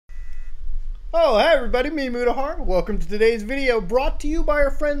Oh, hi everybody, me Mutahar. Welcome to today's video brought to you by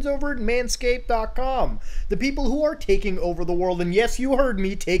our friends over at Manscaped.com. The people who are taking over the world, and yes, you heard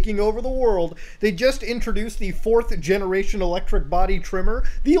me, taking over the world. They just introduced the 4th generation electric body trimmer,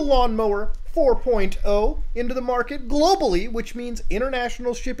 the Lawnmower 4.0, into the market globally, which means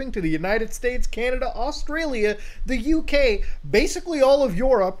international shipping to the United States, Canada, Australia, the UK, basically all of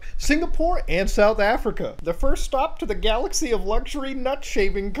Europe, Singapore, and South Africa. The first stop to the galaxy of luxury nut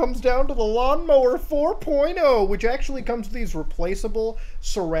shaving comes down to the Lawnmower 4.0, which actually comes with these replaceable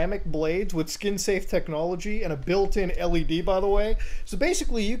ceramic blades with skin-safe technology and a built-in LED, by the way. So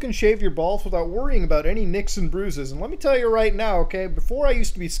basically, you can shave your balls without worrying about any nicks and bruises. And let me tell you right now, okay, before I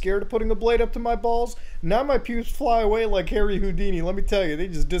used to be scared of putting a blade up to my balls, now my pubes fly away like Harry Houdini. Let me tell you, they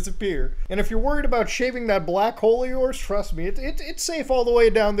just disappear. And if you're worried about shaving that black hole of yours, trust me, it's safe all the way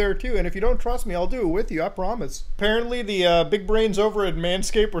down there too. And if you don't trust me, I'll do it with you, I promise. Apparently the big brains over at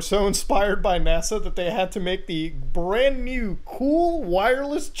Manscaped were so inspired by NASA that they had to make the brand new cool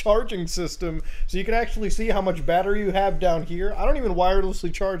wireless charging system so you can actually see how much battery you have down here. I don't even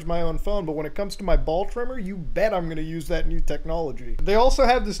wirelessly charge my own phone, but when it comes to my ball trimmer, you bet I'm going to use that new technology. They also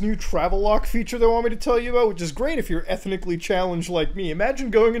have this new travel lock feature they want me to tell you about, which is great if you're ethnically challenged like me. Imagine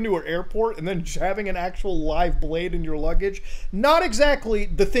going into an airport and then having an actual live blade in your luggage. Not exactly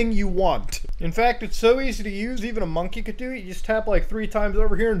the thing you want. In fact, it's so easy to use, even a monkey could do it. You just tap like 3 times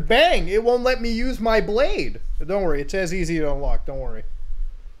over here and bang, it won't let me use my blade. But don't worry, it's as easy to unlock, don't worry.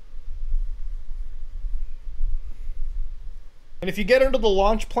 And if you get into the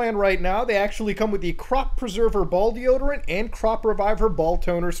launch plan right now, they actually come with the Crop Preserver Ball Deodorant and Crop Reviver Ball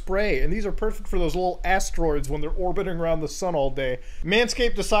Toner Spray. And these are perfect for those little asteroids when they're orbiting around the sun all day.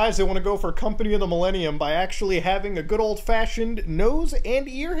 Manscaped decides they want to go for Company of the Millennium by actually having a good old-fashioned nose and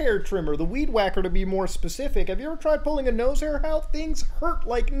ear hair trimmer. The Weed Whacker, to be more specific. Have you ever tried pulling a nose hair out? Things hurt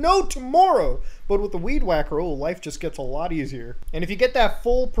like no tomorrow. But with the Weed Whacker, oh, life just gets a lot easier. And if you get that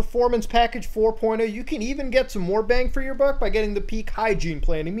full Performance Package 4.0, you can even get some more bang for your buck by getting the Peak Hygiene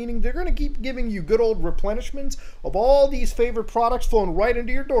Planning, meaning they're going to keep giving you good old replenishments of all these favorite products flown right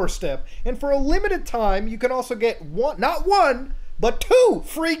into your doorstep. And for a limited time, you can also get not one, but 2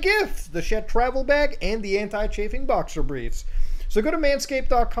 free gifts, the Shed Travel Bag and the Anti-Chafing Boxer Briefs. So go to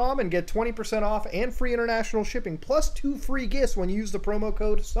manscaped.com and get 20% off and free international shipping, plus 2 free gifts when you use the promo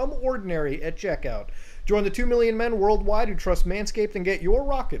code SOMEORDINARY at checkout. Join the 2 million men worldwide who trust Manscaped and get your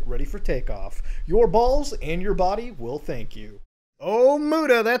rocket ready for takeoff. Your balls and your body will thank you. Oh,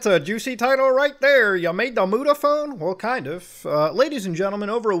 Muta, that's a juicy title right there. You made the MutaPhone? Well, kind of. Ladies and gentlemen,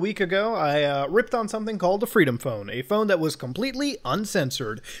 over a week ago, I ripped on something called the Freedom Phone, a phone that was completely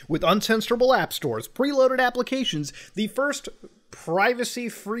uncensored, with uncensorable app stores, preloaded applications, the first privacy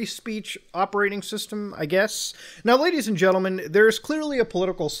free speech operating system, I guess. Now, ladies and gentlemen, there's clearly a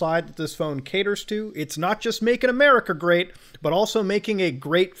political side that this phone caters to. It's not just making America great, but also making a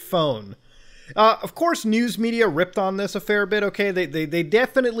great phone. Of course, news media ripped on this a fair bit, okay? They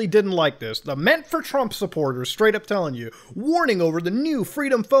definitely didn't like this. The meant for Trump supporters, straight up telling you, warning over the new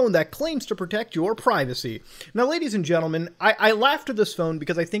Freedom Phone that claims to protect your privacy. Now, ladies and gentlemen, I laughed at this phone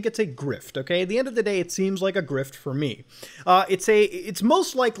because I think it's a grift, okay? At the end of the day, it seems like a grift for me. It's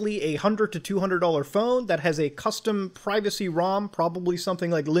most likely a $100 to $200 phone that has a custom privacy ROM, probably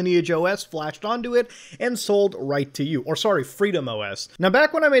something like Lineage OS flashed onto it, and sold right to you. Or sorry, Freedom OS. Now,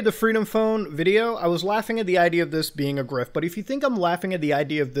 back when I made the Freedom Phone video, I was laughing at the idea of this being a grift, but if you think I'm laughing at the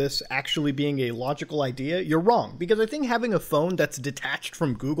idea of this actually being a logical idea, you're wrong, because I think having a phone that's detached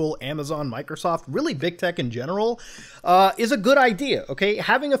from Google, Amazon, Microsoft, really big tech in general, is a good idea, okay?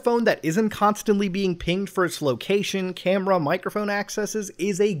 Having a phone that isn't constantly being pinged for its location, camera, microphone accesses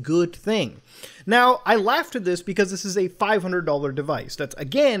is a good thing. Now, I laughed at this because this is a $500 device. That's,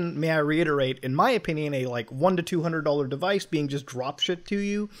 again, may I reiterate, in my opinion, a like $100 to $200 device being just drop shipped to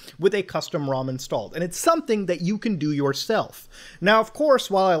you with a custom ROM installed. And it's something that you can do yourself. Now, of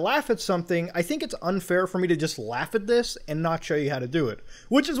course, while I laugh at something, I think it's unfair for me to just laugh at this and not show you how to do it,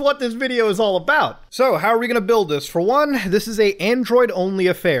 which is what this video is all about. So, how are we going to build this? For one, this is a Android-only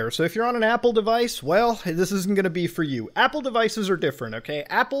affair. So if you're on an Apple device, well, this isn't going to be for you. Apple devices are different, okay?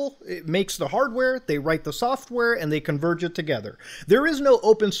 Apple makes the hardware, they write the software, and they converge it together. There is no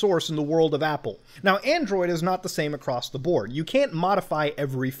open source in the world of Apple. Now, Android is not the same across the board. You can't modify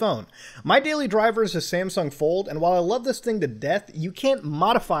every phone. My daily driver is a Samsung Fold, and while I love this thing to death, you can't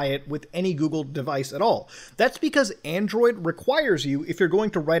modify it with any Google device at all. That's because Android requires you, if you're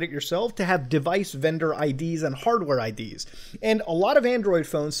going to write it yourself, to have device vendor IDs and hardware IDs. And a lot of Android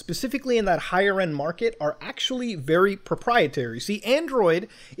phones, specifically in that higher end market, are actually very proprietary. See, Android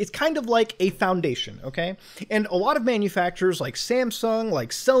is kind of like a foundation, okay? And a lot of manufacturers like Samsung, like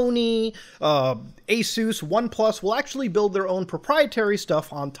Sony, Asus, OnePlus will actually build their own proprietary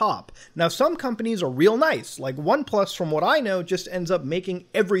stuff on top. Now, some companies are real nice, like OnePlus, from what I know, just ends up making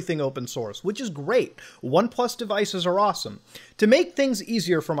everything open source, which is great. OnePlus devices are awesome. To make things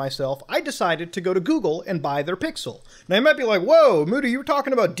easier for myself, I decided to go to Google and buy their Pixel. Now, you might be like, whoa, Muta, you were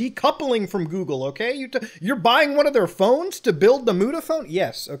talking about decoupling from Google, okay? You're buying one of their phones to build the MutaPhone?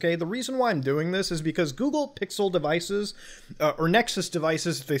 Yes, okay? The reason why I'm doing this is because Google Pixel devices, or Nexus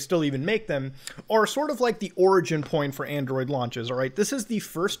devices, if they still even make them, are sort of like the origin point for Android launches, all right? This is the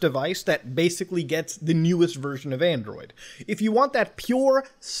first device that basically gets the newest version of Android. If you want that pure,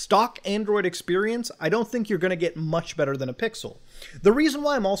 stock Android experience, I don't think you're going to get much better than a Pixel. The reason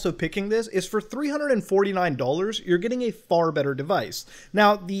why I'm also picking this is for $349, you're getting a far better device.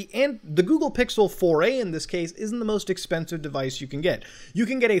 Now, the Google Pixel 4a in this case isn't the most expensive device you can get. You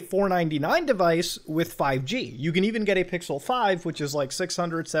can get a $499 device with 5G. You can even get a Pixel 5, which is like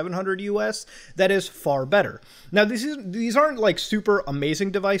 $600, $700 US, that is far better. Now, these aren't like super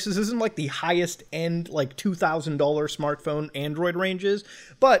amazing devices. This isn't like the highest end, like $2,000 smartphone Android ranges,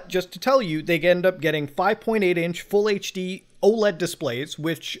 but just to tell you, they end up getting 5.8-inch Full HD OLED displays,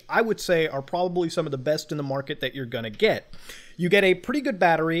 which I would say are probably some of the best in the market that you're going to get. You get a pretty good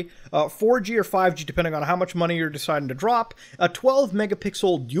battery, 4G or 5G depending on how much money you're deciding to drop, a 12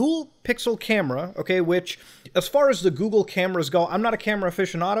 megapixel dual pixel camera, okay, which as far as the Google cameras go, I'm not a camera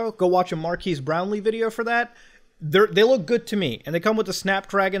aficionado, go watch a Marquise Brownlee video for that. They look good to me, and they come with a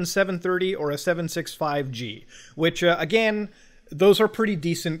Snapdragon 730 or a 765G, which again, those are pretty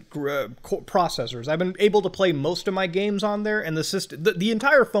decent processors. I've been able to play most of my games on there, and the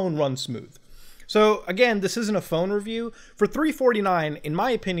entire phone runs smooth. So again, this isn't a phone review. For $349, in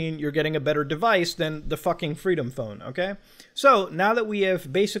my opinion, you're getting a better device than the fucking Freedom Phone, okay? So now that we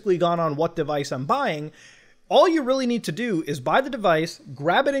have basically gone on what device I'm buying, all you really need to do is buy the device,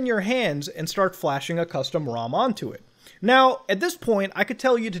 grab it in your hands, and start flashing a custom ROM onto it. Now, at this point, I could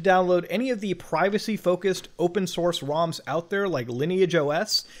tell you to download any of the privacy-focused open-source ROMs out there, like Lineage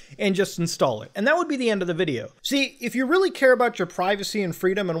OS, and just install it. And that would be the end of the video. See, if you really care about your privacy and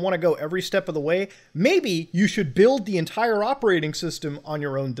freedom and want to go every step of the way, maybe you should build the entire operating system on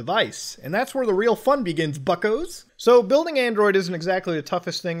your own device. And that's where the real fun begins, buccos. So building Android isn't exactly the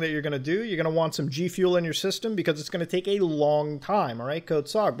toughest thing that you're going to do. You're going to want some G Fuel in your system because it's going to take a long time, all right? Code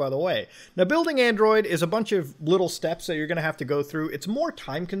SOG, by the way. Now, building Android is a bunch of little steps that you're going to have to go through. It's more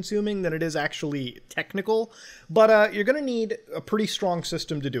time-consuming than it is actually technical, but you're going to need a pretty strong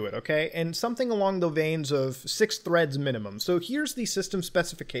system to do it, okay? And something along the veins of 6 threads minimum. So here's the system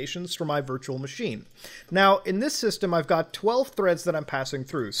specifications for my virtual machine. Now, in this system, I've got 12 threads that I'm passing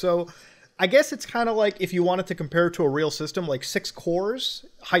through. So I guess it's kind of like if you wanted to compare to a real system, like 6 cores,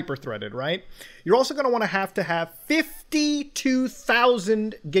 hyper-threaded, right? You're also going to have 52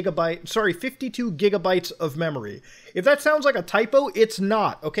 gigabytes of memory. If that sounds like a typo, it's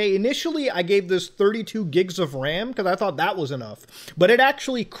not, okay? Initially, I gave this 32 gigs of RAM because I thought that was enough, but it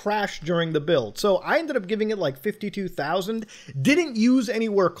actually crashed during the build. So I ended up giving it like 52,000. Didn't use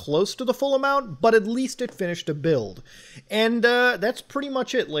anywhere close to the full amount, but at least it finished a build. And that's pretty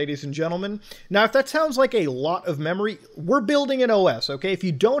much it, ladies and gentlemen. Now, if that sounds like a lot of memory, we're building an OS, okay? If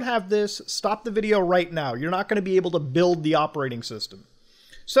you don't have this, stop the video right now. You're not going to be able to build the operating system.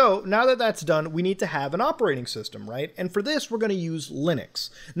 So now that that's done, we need to have an operating system, right? And for this, we're going to use Linux.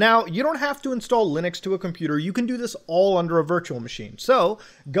 Now, you don't have to install Linux to a computer. You can do this all under a virtual machine. So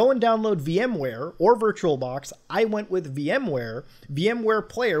go and download VMware or VirtualBox. I went with VMware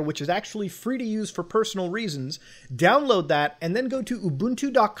Player, which is actually free to use for personal reasons. Download that and then go to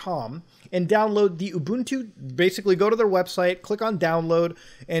ubuntu.com and download the Ubuntu. Basically go to their website, click on download,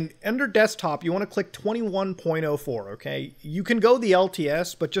 and under desktop, you want to click 21.04, okay? You can go the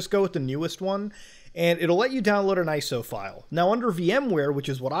LTS, but just go with the newest one, and it'll let you download an ISO file. Now under VMware, which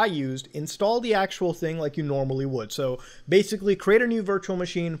is what I used, install the actual thing like you normally would. So basically create a new virtual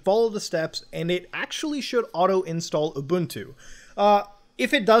machine, follow the steps, and it actually should auto-install Ubuntu.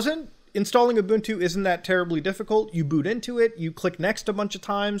 If it doesn't, installing Ubuntu isn't that terribly difficult. You boot into it, you click next a bunch of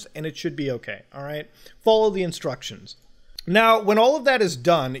times, and it should be okay, all right? Follow the instructions. Now, when all of that is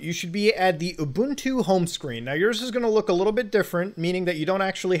done, you should be at the Ubuntu home screen. Now, yours is going to look a little bit different, meaning that you don't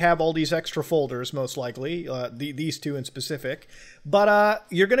actually have all these extra folders, most likely, these two in specific, but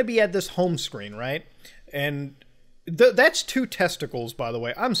you're going to be at this home screen, right? And That's two testicles, by the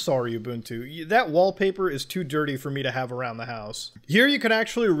way. I'm sorry, Ubuntu. That wallpaper is too dirty for me to have around the house. Here you can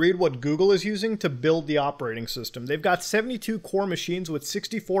actually read what Google is using to build the operating system. They've got 72 core machines with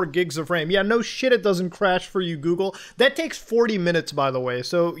 64 gigs of RAM. Yeah, no shit it doesn't crash for you, Google. That takes 40 minutes, by the way,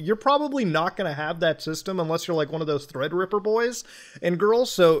 so you're probably not going to have that system unless you're like one of those Threadripper boys and girls.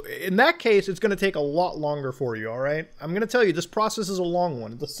 So in that case, it's going to take a lot longer for you, all right? I'm going to tell you, this process is a long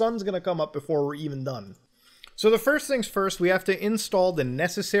one. The sun's going to come up before we're even done. So the first things first, we have to install the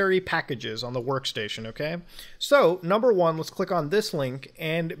necessary packages on the workstation, okay? So, number one, let's click on this link,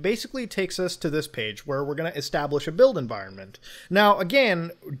 and basically it takes us to this page where we're going to establish a build environment. Now,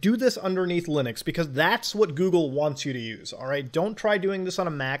 again, do this underneath Linux because that's what Google wants you to use, all right? Don't try doing this on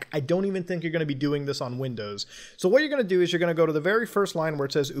a Mac. I don't even think you're going to be doing this on Windows. So what you're going to do is you're going to go to the very first line where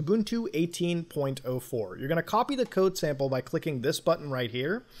it says Ubuntu 18.04. You're going to copy the code sample by clicking this button right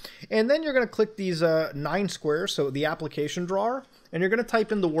here, and then you're going to click these 9 squares, so the application drawer, and you're going to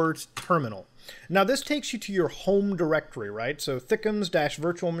type in the words terminal. Now this takes you to your home directory, right? So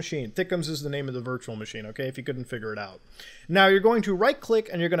thickums-virtual machine. Thickums is the name of the virtual machine, okay, if you couldn't figure it out. Now you're going to right click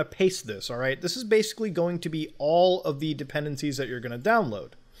and you're going to paste this, all right? This is basically going to be all of the dependencies that you're going to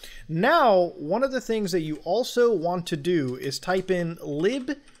download. Now, one of the things that you also want to do is type in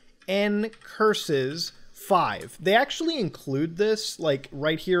libncurses 5. They actually include this like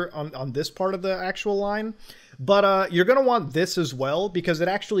right here on this part of the actual line, but you're going to want this as well because it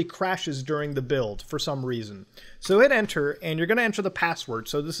actually crashes during the build for some reason. So hit enter and you're going to enter the password.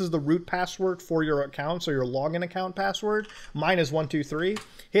 So this is the root password for your account, so your login account password. Mine is 123.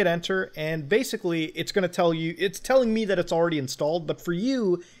 Hit enter and basically it's going to tell you, it's telling me that it's already installed, but for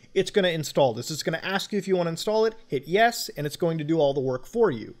you it's going to install this. It's going to ask you if you want to install it, hit yes, and it's going to do all the work for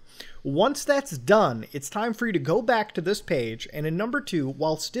you. Once that's done, it's time for you to go back to this page, and in number 2,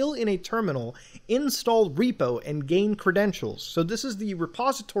 while still in a terminal, install repo and gain credentials. So this is the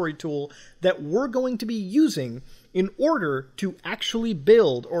repository tool that we're going to be using in order to actually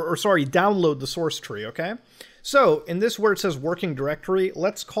build, or download the source tree, okay? So in this where it says working directory,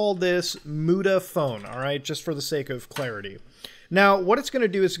 let's call this MutaPhone, all right, just for the sake of clarity. Now, what it's going to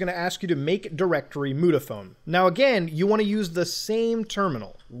do is it's going to ask you to make directory MutaPhone. Now, again, you want to use the same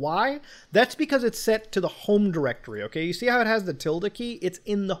terminal. Why? That's because it's set to the home directory, okay? You see how it has the tilde key? It's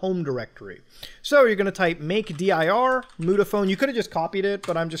in the home directory. So you're going to type make dir MutaPhone. You could have just copied it,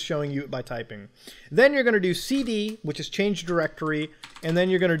 but I'm just showing you it by typing. Then you're going to do cd, which is change directory, and then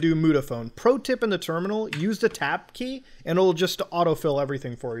you're going to do MutaPhone. Pro tip in the terminal, use the tab key, and it'll just autofill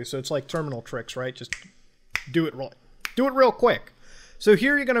everything for you. So it's like terminal tricks, right? Just do it right. Do it real quick. So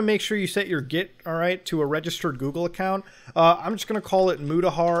here you're going to make sure you set your Git, all right, to a registered Google account. I'm just going to call it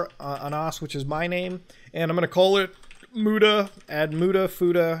Mutahar Anas, which is my name, and I'm going to call it Muta at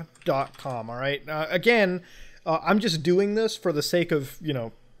mutafuda.com, all right? Again, I'm just doing this for the sake of, you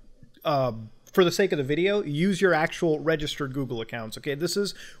know, for the sake of the video. Use your actual registered Google accounts, okay? This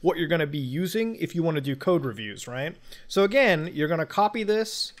is what you're going to be using if you want to do code reviews, right? So again, you're going to copy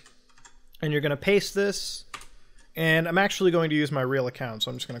this, and you're going to paste this. And I'm actually going to use my real account,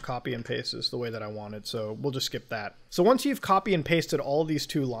 so I'm just going to copy and paste this the way that I want it, so we'll just skip that. So once you've copy and pasted all these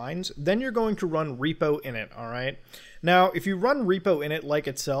 2 lines, then you're going to run repo init, all right? Now, if you run repo init like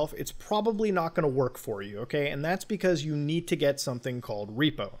itself, it's probably not going to work for you, okay? And that's because you need to get something called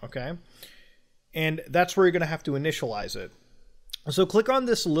repo, okay? And that's where you're going to have to initialize it. So click on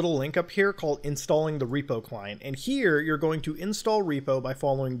this little link up here called installing the repo client, and here you're going to install repo by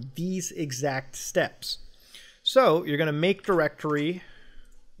following these exact steps. So you're going to make directory,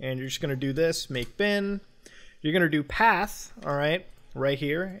 and you're just going to do this, make bin. You're going to do path, all right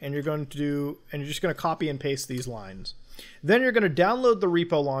here, and you're going to do, and you're just going to copy and paste these lines. Then you're going to download the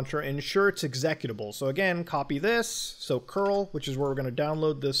repo launcher and ensure it's executable. So again, copy this, so curl, which is where we're going to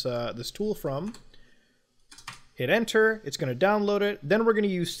download this this tool from. Hit enter, it's going to download it. Then we're going to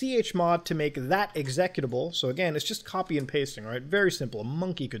use chmod to make that executable. So again, it's just copy and pasting, right? Very simple, a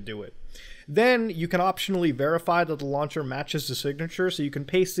monkey could do it. Then you can optionally verify that the launcher matches the signature, so you can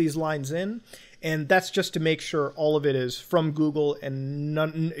paste these lines in, and that's just to make sure all of it is from Google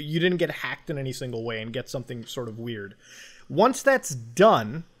and you didn't get hacked in any single way and get something sort of weird. Once that's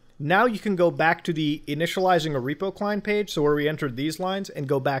done, now you can go back to the initializing a repo client page, so where we entered these lines, and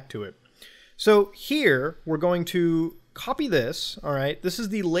go back to it. So here, we're going to copy this, all right? This is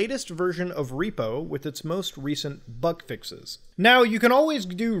the latest version of repo with its most recent bug fixes. Now, you can always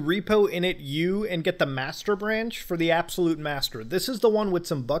do repo init u and get the master branch for the absolute master. This is the one with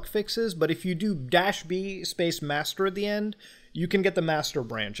some bug fixes, but if you do -b space master at the end, you can get the master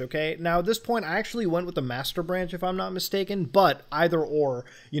branch, okay? Now, at this point, I actually went with the master branch, if I'm not mistaken, but either or,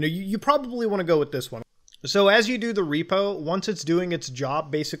 you know, you probably want to go with this one. So as you do the repo, once it's doing its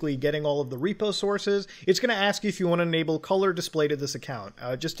job, basically getting all of the repo sources, it's going to ask you if you want to enable color display to this account.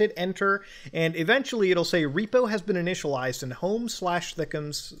 Just hit enter, and eventually it'll say repo has been initialized in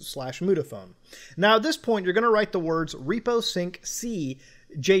home/thickums/MutaPhone. Now at this point, you're going to write the words repo sync C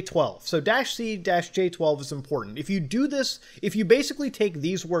J12. So -C-J12 is important. If you do this, if you basically take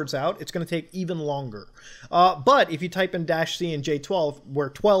these words out, it's going to take even longer. But if you type in -C and J12, where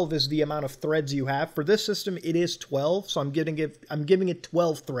 12 is the amount of threads you have, for this system it is 12, so I'm giving it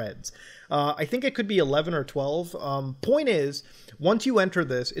 12 threads. I think it could be 11 or 12. Point is, once you enter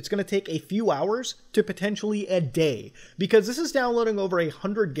this, it's going to take a few hours to potentially a day, because this is downloading over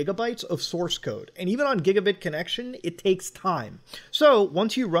 100 gigabytes of source code, and even on gigabit connection, it takes time. So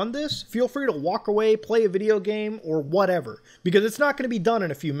once you run this, feel free to walk away, play a video game, or whatever, because it's not going to be done in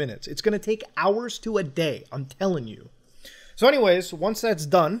a few minutes. It's going to take hours to a day, I'm telling you. So anyways, once that's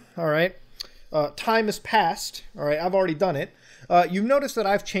done, all right, time has passed, all right, I've already done it. You've noticed that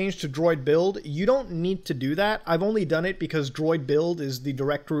I've changed to droid build. You don't need to do that. I've only done it because droid build is the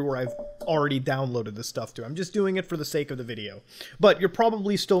directory where I've already downloaded this stuff to. I'm just doing it for the sake of the video. But you're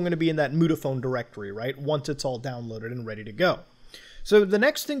probably still going to be in that MutaPhone directory, right? Once it's all downloaded and ready to go. So the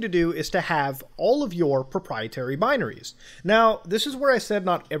next thing to do is to have all of your proprietary binaries. Now, this is where I said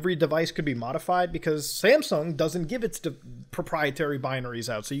not every device could be modified, because Samsung doesn't give its proprietary binaries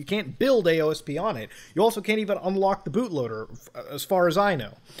out, so you can't build AOSP on it. You also can't even unlock the bootloader, as far as I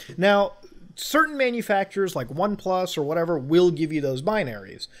know. Now, certain manufacturers like OnePlus or whatever will give you those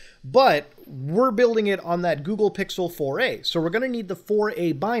binaries, but we're building it on that Google Pixel 4a, so we're going to need the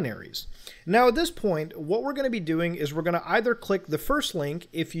 4a binaries. Now at this point, what we're going to be doing is we're going to either click the first link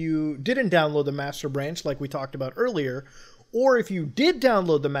if you didn't download the master branch like we talked about earlier, or if you did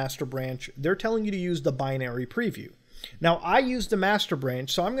download the master branch, they're telling you to use the binary preview. Now I used the master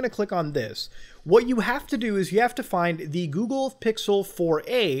branch, so I'm going to click on this. What you have to do is you have to find the Google Pixel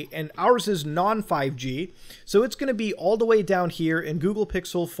 4a, and ours is non-5G, so it's going to be all the way down here in Google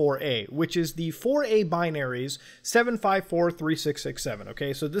Pixel 4a, which is the 4a binaries 7543667.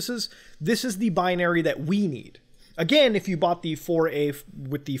 Okay, so this is the binary that we need. Again, if you bought the 4a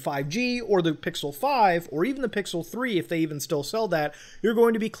with the 5G or the Pixel 5 or even the Pixel 3, if they even still sell that, you're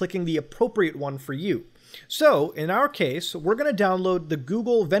going to be clicking the appropriate one for you. So, in our case, we're going to download the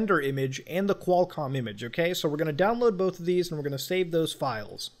Google vendor image and the Qualcomm image, okay? So we're going to download both of these and we're going to save those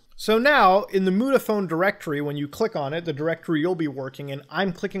files. So now, in the MutaPhone directory, when you click on it, the directory you'll be working in,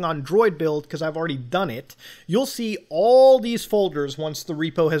 I'm clicking on droid build because I've already done it. You'll see all these folders once the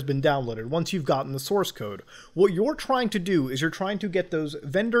repo has been downloaded, once you've gotten the source code. What you're trying to do is you're trying to get those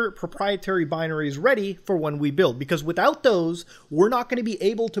vendor proprietary binaries ready for when we build, because without those, we're not going to be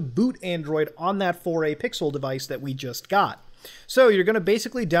able to boot Android on that 4a Pixel device that we just got. So you're going to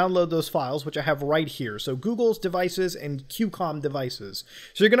basically download those files, which I have right here. So Google's devices and QCOM devices.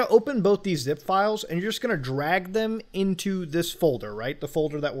 So you're going to open both these zip files and you're just going to drag them into this folder, right? The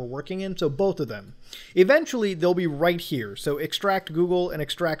folder that we're working in. So both of them. Eventually they'll be right here. So extract Google and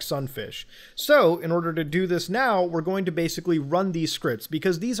extract Sunfish. So in order to do this now, we're going to basically run these scripts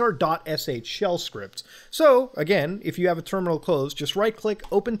because these are .sh shell scripts. So again, if you have a terminal closed, just right click,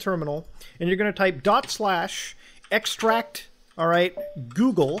 open terminal, and you're going to type /extract, all right,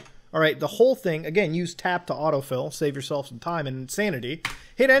 Google, all right, the whole thing. Again, use tab to autofill, save yourself some time and insanity.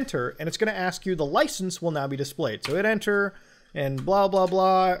 Hit enter, and it's going to ask you the license will now be displayed. So hit enter, and blah, blah,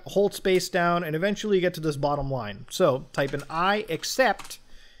 blah, hold space down, and eventually you get to this bottom line. So type in I accept,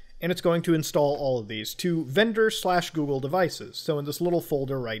 and it's going to install all of these to vendor/Google devices. So in this little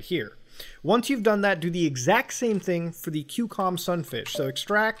folder right here. Once you've done that, do the exact same thing for the QCOM Sunfish. So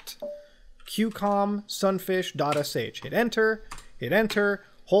extract QCOM Sunfish.sh. Hit enter,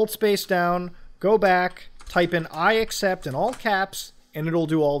 hold space down, go back, type in I accept in all caps, and it'll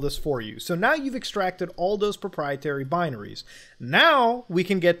do all this for you. So now you've extracted all those proprietary binaries. Now we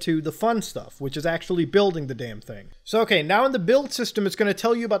can get to the fun stuff, which is actually building the damn thing. So okay, now in the build system, it's going to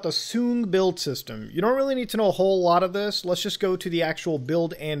tell you about the Soong build system. You don't really need to know a whole lot of this. Let's just go to the actual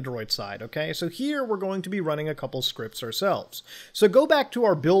build Android side, okay? So here we're going to be running a couple scripts ourselves. So go back to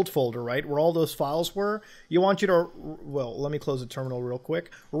our build folder, right, where all those files were. You want you to, well, let me close the terminal real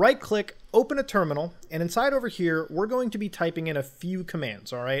quick. Right click, open a terminal, and inside over here, we're going to be typing in a few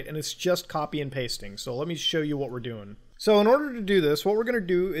commands, all right? And it's just copy and pasting. So let me show you what we're doing. So in order to do this, what we're going to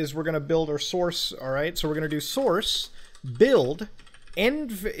do is we're going to build our source, all right? So we're going to do source build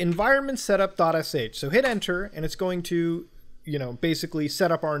environment setup.sh. So hit enter, and it's going to, you know, basically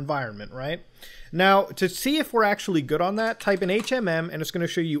set up our environment, right? Now, to see if we're actually good on that, type in HMM, and it's going to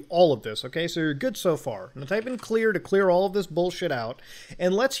show you all of this, okay? So you're good so far. Now type in clear to clear all of this bullshit out,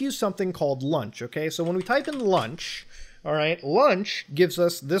 and let's use something called lunch, okay? So when we type in lunch, all right, lunch gives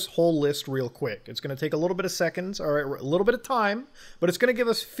us this whole list real quick. It's going to take a little bit of seconds, all right, a little bit of time, but it's going to give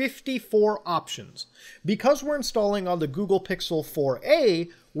us 54 options. Because we're installing on the Google Pixel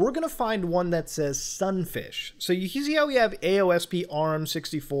 4a, we're going to find one that says Sunfish. So you see how we have AOSP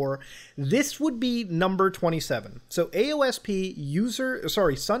ARM64? This would be number 27. So AOSP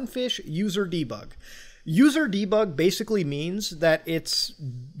Sunfish user debug. User debug basically means that it's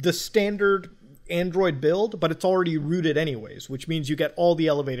the standard Android build, but it's already rooted anyways, which means you get all the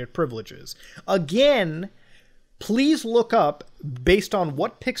elevated privileges. Again, please look up based on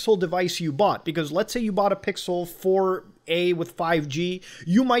what Pixel device you bought, because let's say you bought a Pixel 4a with 5G,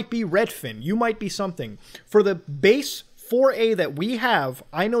 you might be Redfin, you might be something. For the base 4a that we have,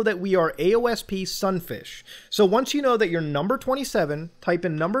 I know that we are AOSP Sunfish. So once you know that you're number 27, type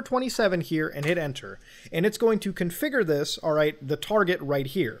in number 27 here and hit enter. And it's going to configure this, all right, the target right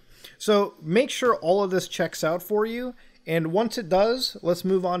here. So make sure all of this checks out for you, and once it does, let's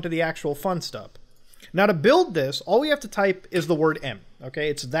move on to the actual fun stuff. Now to build this, all we have to type is the word M, okay?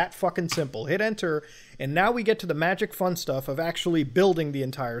 It's that fucking simple. Hit enter, and now we get to the magic fun stuff of actually building the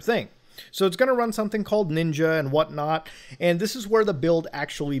entire thing. So it's going to run something called Ninja and whatnot, and this is where the build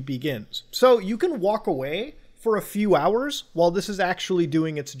actually begins. So you can walk away for a few hours while this is actually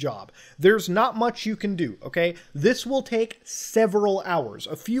doing its job. There's not much you can do, okay? This will take several hours,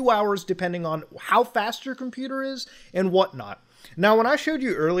 a few hours depending on how fast your computer is and whatnot. Now, when I showed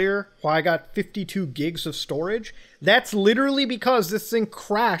you earlier why I got 52 gigs of storage, that's literally because this thing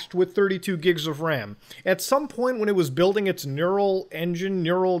crashed with 32 gigs of RAM. At some point when it was building its neural engine,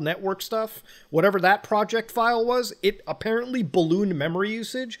 neural network stuff, whatever that project file was, it apparently ballooned memory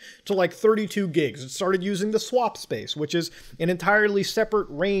usage to like 32 gigs. It started using the swap space, which is an entirely separate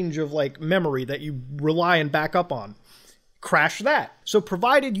range of like memory that you rely and back up on. Crash that. So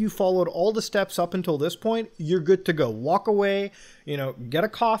provided you followed all the steps up until this point, you're good to go. Walk away, you know, get a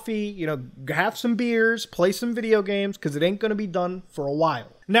coffee, you know, have some beers, play some video games, because it ain't going to be done for a while.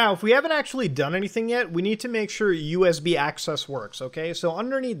 Now, if we haven't actually done anything yet, we need to make sure USB access works, okay? So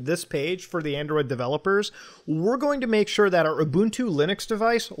underneath this page for the Android developers, we're going to make sure that our Ubuntu Linux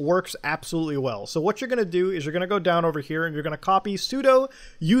device works absolutely well. So what you're going to do is you're going to go down over here and you're going to copy sudo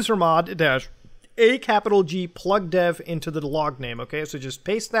usermod dash a capital G plug dev into the log name, okay? So just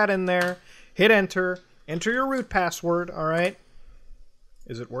paste that in there, hit enter, enter your root password, all right?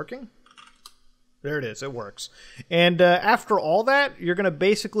 Is it working? There it is, it works. And after all that, you're going to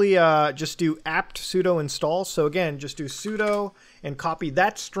basically just do apt sudo install. So again, just do sudo and copy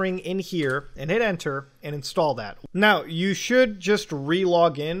that string in here and hit enter and install that. Now, you should just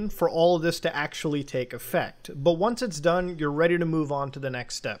re-log in for all of this to actually take effect. But once it's done, you're ready to move on to the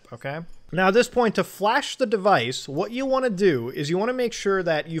next step, okay? Now at this point, to flash the device, what you want to do is you want to make sure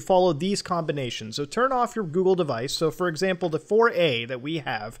that you follow these combinations. So turn off your Google device. So for example, the 4a that we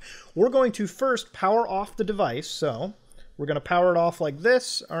have, we're going to first power off the device. So we're going to power it off like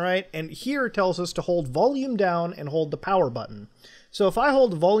this, all right? And here it tells us to hold volume down and hold the power button. So if I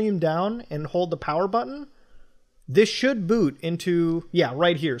hold volume down and hold the power button, this should boot into, yeah,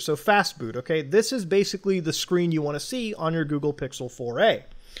 right here. So fast boot, okay? This is basically the screen you want to see on your Google Pixel 4a.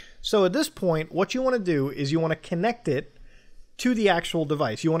 So at this point, what you want to do is you want to connect it to the actual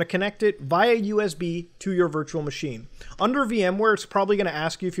device. You want to connect it via USB to your virtual machine. Under VMware, it's probably going to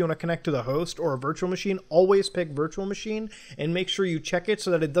ask you if you want to connect to the host or a virtual machine. Always pick virtual machine and make sure you check it so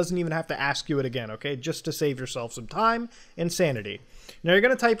that it doesn't even have to ask you it again, okay? Just to save yourself some time and sanity. Now you're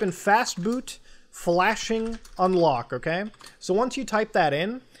going to type in fast boot flashing unlock, okay? So once you type that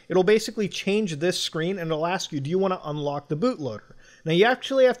in, it'll basically change this screen and it'll ask you, do you want to unlock the bootloader? Now you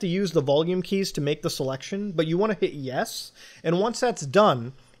actually have to use the volume keys to make the selection, but you want to hit yes. And once that's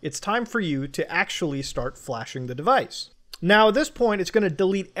done, it's time for you to actually start flashing the device. Now at this point, it's going to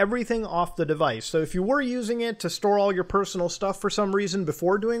delete everything off the device. So if you were using it to store all your personal stuff for some reason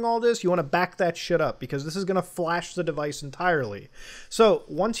before doing all this, you want to back that shit up because this is going to flash the device entirely. So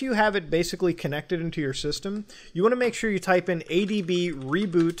once you have it basically connected into your system, you want to make sure you type in adb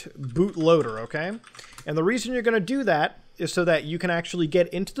reboot bootloader, okay? And the reason you're going to do that is so that you can actually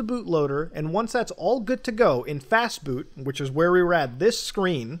get into the bootloader, and once that's all good to go in fast boot, which is where we were at this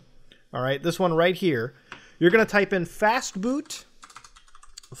screen, all right, this one right here, you're going to type in fast boot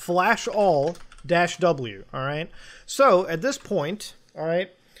flash all -w, all right? So at this point, all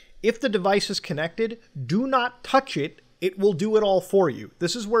right, if the device is connected, do not touch it it will do it all for you.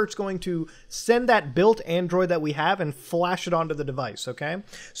 This is where it's going to send that built Android that we have and flash it onto the device, okay?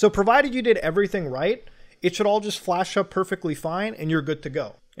 So provided you did everything right, it should all just flash up perfectly fine and you're good to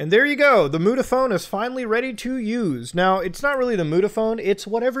go. And there you go, the MutaPhone is finally ready to use. Now, it's not really the MutaPhone, it's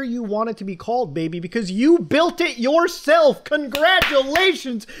whatever you want it to be called, baby, because you built it yourself!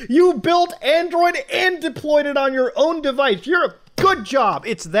 Congratulations! You built Android and deployed it on your own device! You're a good job!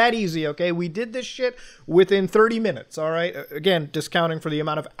 It's that easy, okay? We did this shit within 30 minutes, alright? Again, discounting for the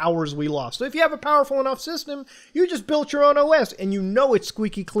amount of hours we lost. So if you have a powerful enough system, you just built your own OS, and you know it's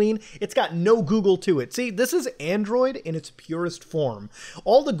squeaky clean. It's got no Google to it. See, this is Android in its purest form.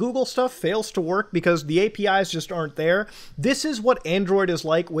 All the Google stuff fails to work because the APIs just aren't there. This is what Android is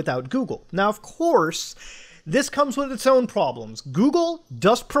like without Google. Now, of course, this comes with its own problems. Google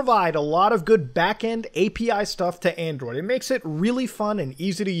does provide a lot of good back-end API stuff to Android. It makes it really fun and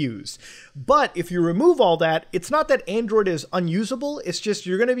easy to use. But if you remove all that, it's not that Android is unusable, it's just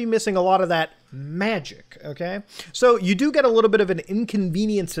you're going to be missing a lot of that magic, okay? So you do get a little bit of an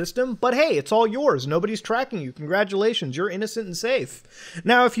inconvenient system, but hey, it's all yours. Nobody's tracking you. Congratulations, you're innocent and safe.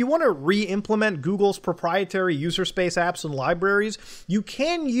 Now, if you want to re-implement Google's proprietary user space apps and libraries, you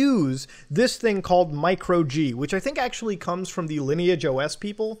can use this thing called Micro G, which I think actually comes from the Lineage OS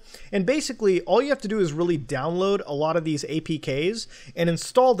people. And basically, all you have to do is really download a lot of these APKs and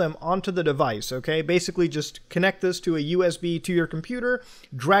install them onto the device, okay? Basically, just connect this to a USB to your computer,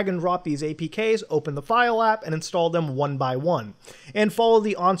 drag and drop these APKs, open the file app, and install them one by one. And follow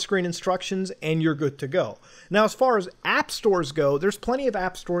the on-screen instructions, and you're good to go. Now, as far as app stores go, there's plenty of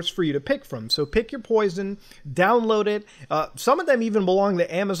app stores for you to pick from. So pick your poison, download it. Some of them even belong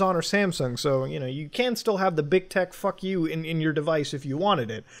to Amazon or Samsung, so, you know, you can still have the big tech fuck you in your device if you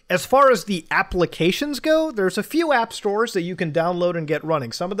wanted it. As far as the applications go, there's a few app stores that you can download and get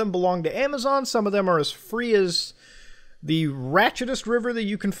running. Some of them belong to Amazon, some of them are as free as the ratchetest river that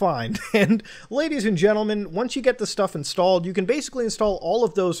you can find. And ladies and gentlemen, once you get the stuff installed, you can basically install all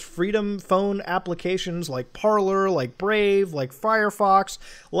of those Freedom Phone applications like Parler, like Brave, like Firefox,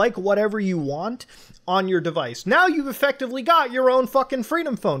 like whatever you want on your device. Now you've effectively got your own fucking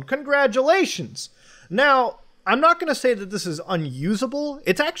Freedom Phone. Congratulations! Now, I'm not going to say that this is unusable.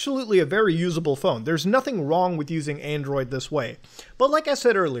 It's absolutely a very usable phone. There's nothing wrong with using Android this way. But like I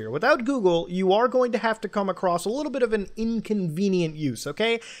said earlier, without Google, you are going to have to come across a little bit of an inconvenient use,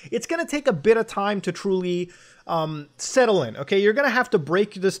 okay? It's going to take a bit of time to truly settle in, okay? You're going to have to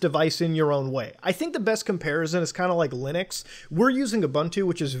break this device in your own way. I think the best comparison is kind of like Linux. We're using Ubuntu,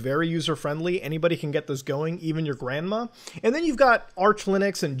 which is very user-friendly. Anybody can get this going, even your grandma. And then you've got Arch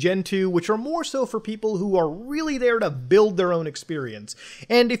Linux and Gentoo, which are more so for people who are really there to build their own experience.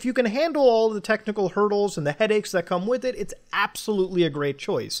 And if you can handle all the technical hurdles and the headaches that come with it, it's absolutely a great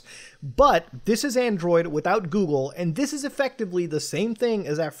choice. But this is Android without Google, and this is effectively the same thing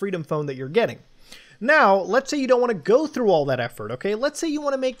as that Freedom Phone that you're getting. Now, let's say you don't want to go through all that effort, okay? Let's say you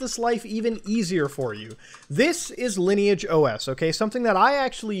want to make this life even easier for you. This is Lineage OS, okay? Something that I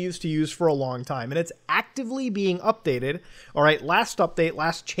actually used to use for a long time, and it's actively being updated. All right, last update,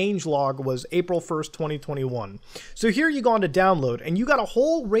 last changelog was April 1st, 2021. So here you go on to download, and you got a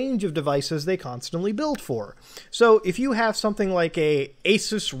whole range of devices they constantly build for. So if you have something like a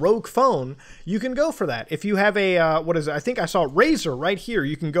Asus ROG phone, you can go for that. If you have a, what is it? I think I saw Razer right here,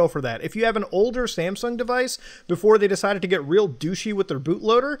 you can go for that. If you have an older Samsung device, before they decided to get real douchey with their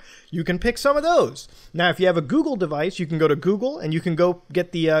bootloader, you can pick some of those. Now, if you have a Google device, you can go to Google and you can go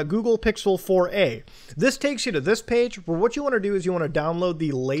get the Google Pixel 4a. This takes you to this page where what you want to do is you want to download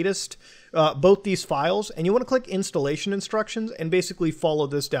the latest both these files, and you want to click installation instructions and basically follow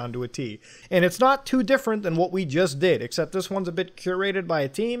this down to a T. And it's not too different than what we just did, except this one's a bit curated by a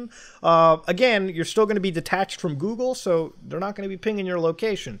team. Again, you're still going to be detached from Google, so they're not going to be pinging your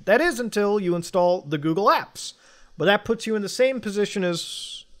location. That is until you install the Google apps. But that puts you in the same position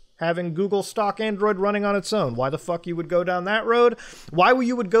as having Google stock Android running on its own. Why the fuck you would go down that road? Why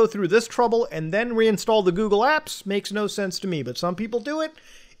you would go through this trouble and then reinstall the Google apps makes no sense to me, but some people do it.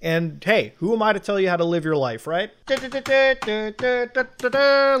 And hey, who am I to tell you how to live your life, right? Ladies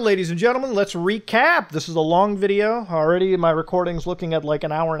and gentlemen, let's recap. This is a long video. Already my recording's looking at like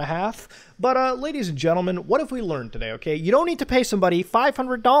an hour and a half. But ladies and gentlemen, what have we learned today, okay? You don't need to pay somebody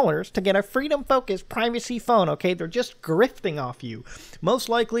 $500 to get a freedom-focused privacy phone, okay? They're just grifting off you. Most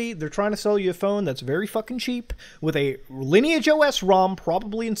likely, they're trying to sell you a phone that's very fucking cheap with a Lineage OS ROM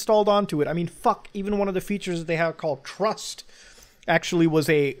probably installed onto it. I mean, fuck, even one of the features that they have called Trust actually was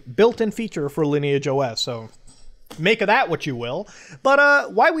a built-in feature for Lineage OS, so make of that what you will.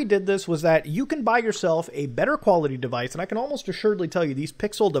 But why we did this was that you can buy yourself a better quality device, and I can almost assuredly tell you these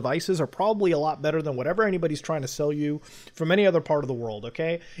Pixel devices are probably a lot better than whatever anybody's trying to sell you from any other part of the world,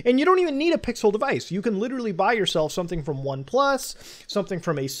 okay? And you don't even need a Pixel device. You can literally buy yourself something from OnePlus, something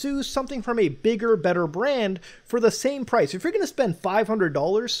from Asus, something from a bigger, better brand for the same price. If you're going to spend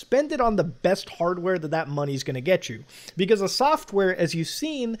 $500, spend it on the best hardware that money's going to get you. Because the software, as you've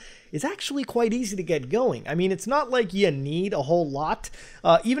seen, is actually quite easy to get going. I mean, it's not like you need a whole lot.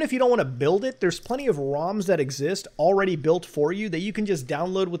 Even if you don't want to build it, there's plenty of ROMs that exist already built for you that you can just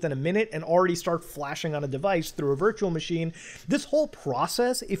download within a minute and already start flashing on a device through a virtual machine. This whole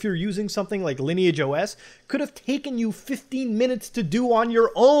process, if you're using something like Lineage OS, could have taken you 15 minutes to do on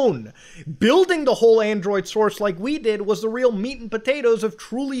your own. Building the whole Android source like we did was the real meat and potatoes of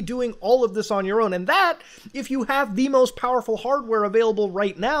truly doing all of this on your own. And that, if you have the most powerful hardware available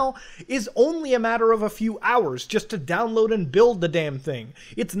right now, is only a matter of a few hours just to download and build the damn thing.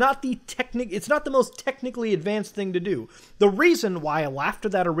 It's not the most technically advanced thing to do. The reason why I laughed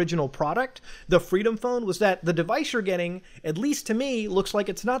at that original product, the Freedom Phone, was that the device you're getting, at least to me, looks like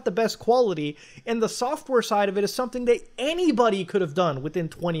it's not the best quality, and the software side of it is something that anybody could have done within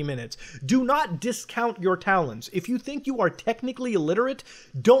 20 minutes. Do not discount your talents. If you think you are technically illiterate,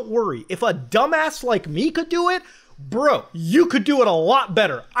 don't worry. If a dumbass like me could do it, bro, you could do it a lot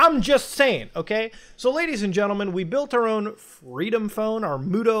better. I'm just saying, okay? So ladies and gentlemen, we built our own Freedom Phone, our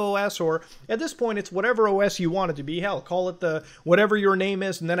MutaOS, or at this point, it's whatever OS you want it to be. Hell, call it the whatever your name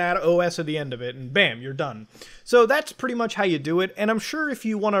is and then add OS at the end of it, and bam, you're done. So that's pretty much how you do it, and I'm sure if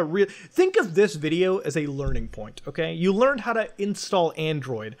you want to think of this video as a learning point, okay? You learned how to install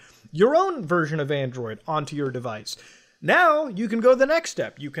Android, your own version of Android, onto your device. Now, you can go the next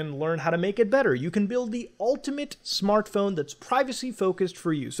step. You can learn how to make it better. You can build the ultimate smartphone that's privacy-focused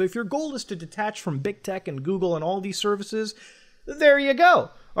for you. So if your goal is to detach from big tech and Google and all these services, there you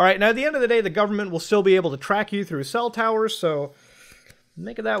go. All right, now at the end of the day, the government will still be able to track you through cell towers, so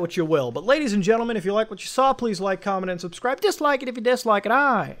make of that what you will. But ladies and gentlemen, if you like what you saw, please like, comment, and subscribe. Dislike it if you dislike it.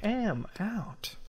 I am out.